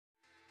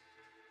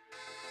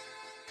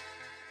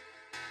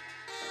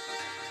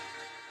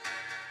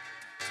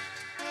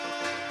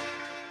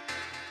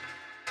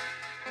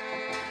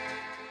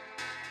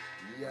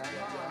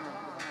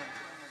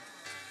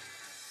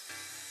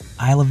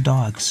Isle of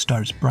Dogs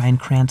stars Bryan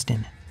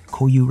Cranston,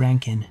 Koyu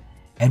Rankin,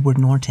 Edward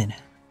Norton,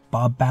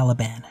 Bob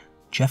Balaban,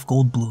 Jeff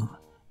Goldblum,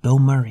 Bill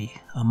Murray,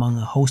 among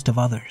a host of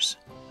others.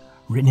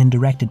 Written and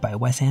directed by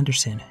Wes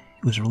Anderson,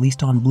 it was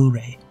released on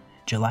Blu-ray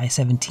July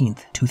 17,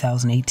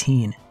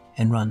 2018,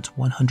 and runs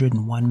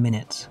 101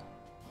 minutes.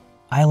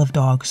 Isle of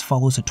Dogs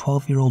follows a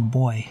 12-year-old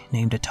boy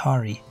named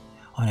Atari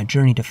on a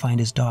journey to find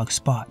his dog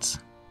Spots.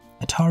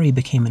 Atari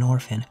became an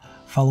orphan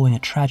following a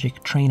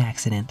tragic train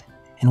accident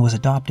and was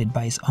adopted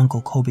by his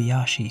uncle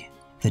Kobayashi,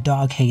 the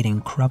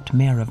dog-hating, corrupt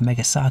mayor of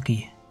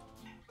Megasaki.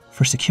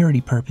 For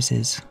security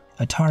purposes,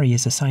 Atari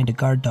is assigned a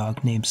guard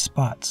dog named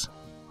Spots,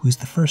 who's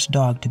the first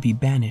dog to be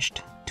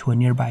banished to a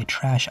nearby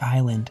trash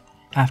island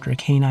after a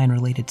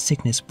canine-related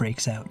sickness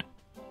breaks out,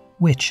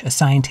 which a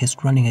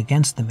scientist running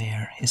against the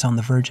mayor is on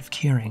the verge of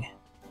curing.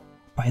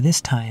 By this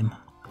time,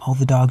 all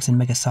the dogs in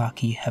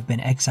Megasaki have been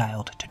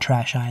exiled to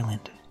Trash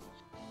Island.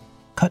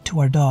 Cut to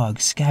our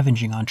dogs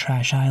scavenging on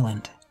Trash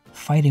Island,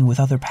 fighting with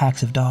other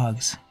packs of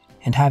dogs,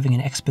 and having an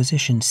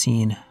exposition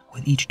scene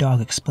with each dog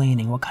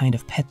explaining what kind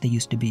of pet they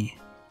used to be.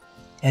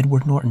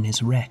 Edward Norton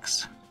is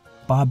Rex,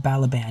 Bob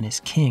Balaban is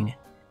King,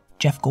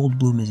 Jeff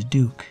Goldblum is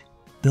Duke,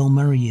 Bill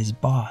Murray is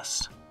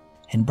Boss,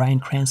 and Bryan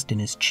Cranston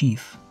is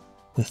Chief,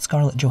 with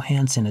Scarlett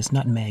Johansson as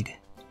Nutmeg,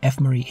 F.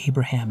 Murray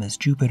Abraham as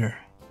Jupiter,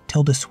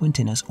 Tilda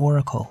Swinton as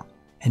Oracle,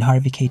 and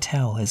Harvey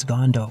Keitel as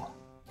Gondo.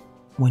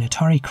 When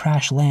Atari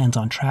crash lands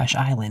on Trash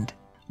Island,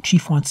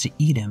 Chief wants to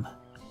eat him,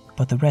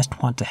 but the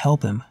rest want to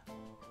help him.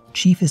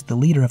 Chief is the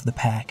leader of the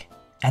pack,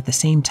 at the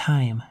same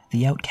time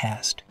the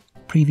outcast,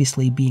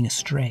 previously being a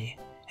stray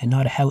and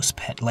not a house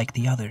pet like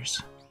the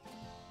others.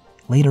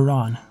 Later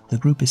on, the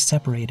group is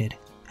separated,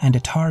 and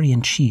Atari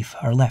and Chief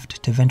are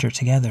left to venture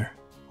together,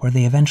 where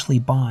they eventually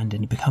bond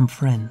and become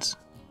friends.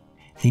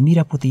 They meet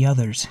up with the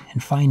others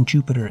and find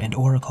Jupiter and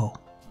Oracle,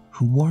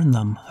 who warn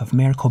them of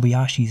Mayor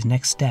Kobayashi's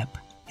next step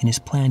in his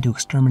plan to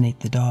exterminate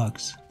the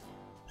dogs.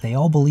 They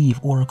all believe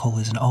Oracle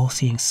is an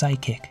all-seeing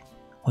psychic,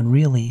 when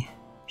really,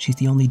 she's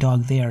the only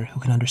dog there who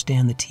can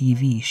understand the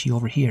TV she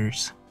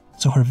overhears,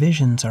 so her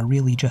visions are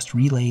really just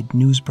relayed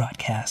news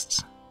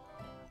broadcasts.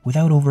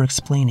 Without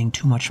over-explaining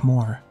too much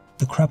more,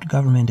 the corrupt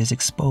government is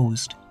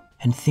exposed,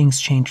 and things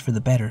change for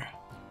the better.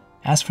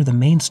 As for the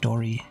main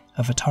story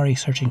of Atari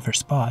searching for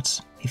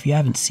Spots, if you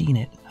haven't seen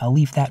it, I'll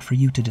leave that for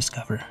you to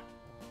discover.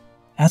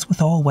 As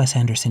with all Wes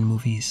Anderson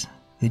movies,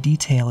 the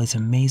detail is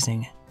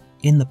amazing,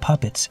 in the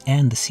puppets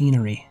and the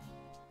scenery.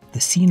 The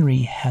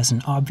scenery has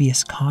an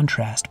obvious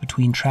contrast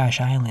between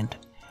Trash Island,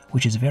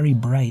 which is very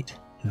bright,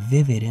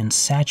 vivid, and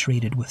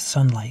saturated with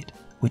sunlight,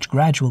 which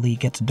gradually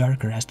gets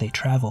darker as they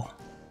travel,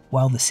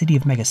 while the city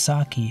of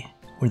Megasaki,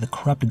 where the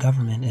corrupt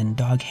government and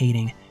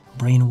dog-hating,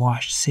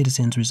 brainwashed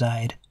citizens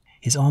reside,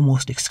 is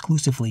almost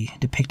exclusively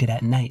depicted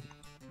at night.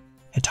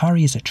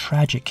 Atari is a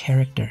tragic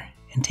character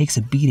and takes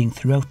a beating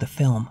throughout the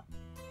film.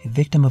 A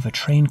victim of a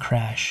train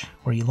crash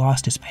where he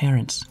lost his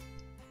parents,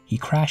 he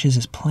crashes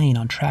his plane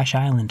on Trash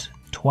Island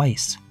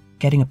twice,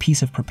 getting a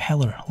piece of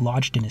propeller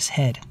lodged in his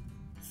head,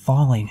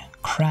 falling,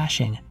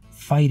 crashing,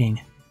 fighting,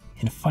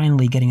 and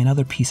finally getting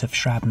another piece of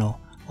shrapnel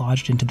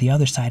lodged into the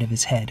other side of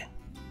his head,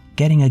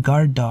 getting a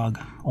guard dog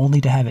only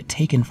to have it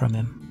taken from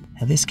him,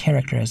 and this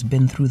character has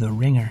been through the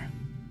ringer.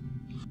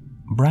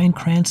 Bryan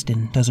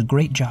Cranston does a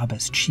great job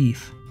as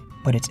Chief,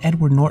 but it's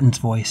Edward Norton's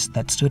voice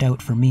that stood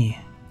out for me,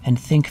 and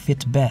think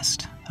fits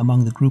best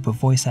among the group of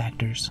voice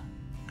actors.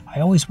 I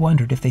always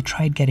wondered if they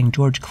tried getting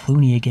George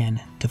Clooney again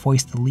to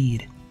voice the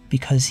lead,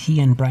 because he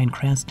and Bryan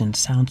Cranston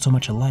sound so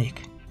much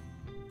alike.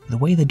 The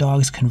way the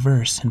dogs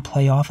converse and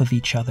play off of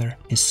each other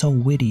is so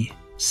witty,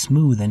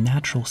 smooth, and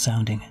natural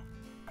sounding.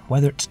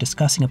 Whether it's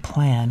discussing a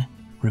plan,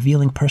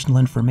 revealing personal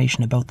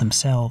information about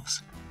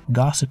themselves,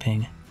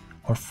 gossiping,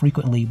 or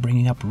frequently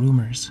bringing up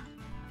rumors.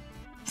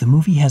 The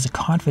movie has a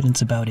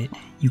confidence about it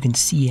you can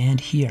see and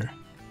hear.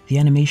 The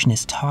animation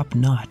is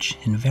top-notch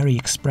and very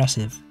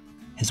expressive,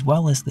 as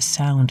well as the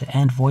sound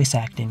and voice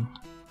acting.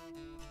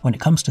 When it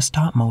comes to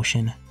stop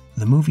motion,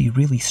 the movie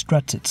really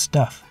struts its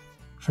stuff.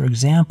 For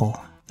example,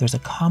 there's a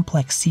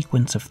complex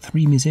sequence of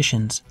 3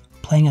 musicians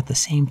playing at the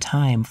same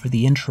time for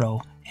the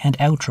intro and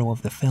outro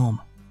of the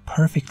film,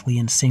 perfectly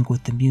in sync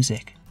with the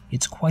music.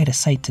 It's quite a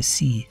sight to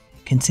see,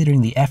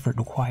 considering the effort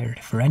required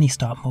for any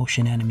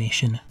stop-motion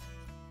animation.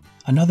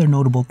 Another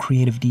notable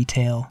creative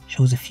detail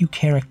shows a few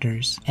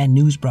characters and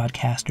news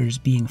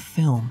broadcasters being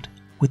filmed,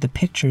 with the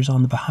pictures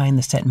on the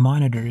behind-the-set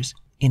monitors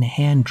in a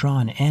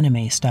hand-drawn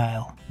anime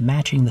style,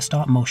 matching the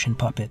stop-motion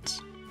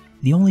puppets.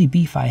 The only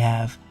beef I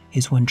have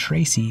is when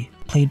Tracy,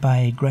 played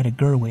by Greta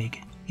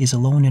Gerwig, is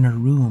alone in her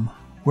room,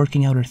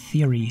 working out her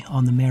theory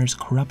on the mayor's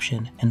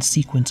corruption and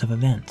sequence of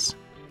events.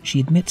 She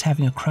admits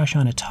having a crush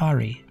on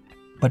Atari,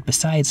 but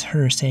besides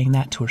her saying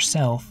that to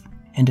herself,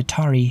 and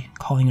Atari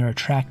calling her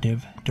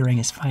attractive during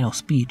his final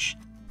speech,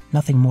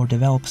 nothing more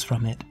develops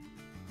from it.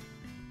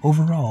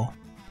 Overall,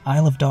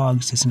 Isle of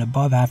Dogs is an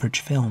above-average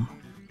film,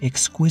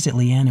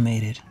 exquisitely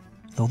animated.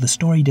 Though the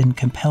story didn't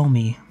compel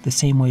me the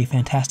same way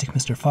Fantastic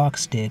Mr.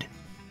 Fox did,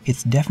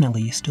 it's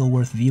definitely still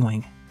worth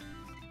viewing.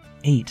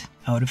 8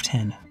 out of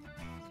 10.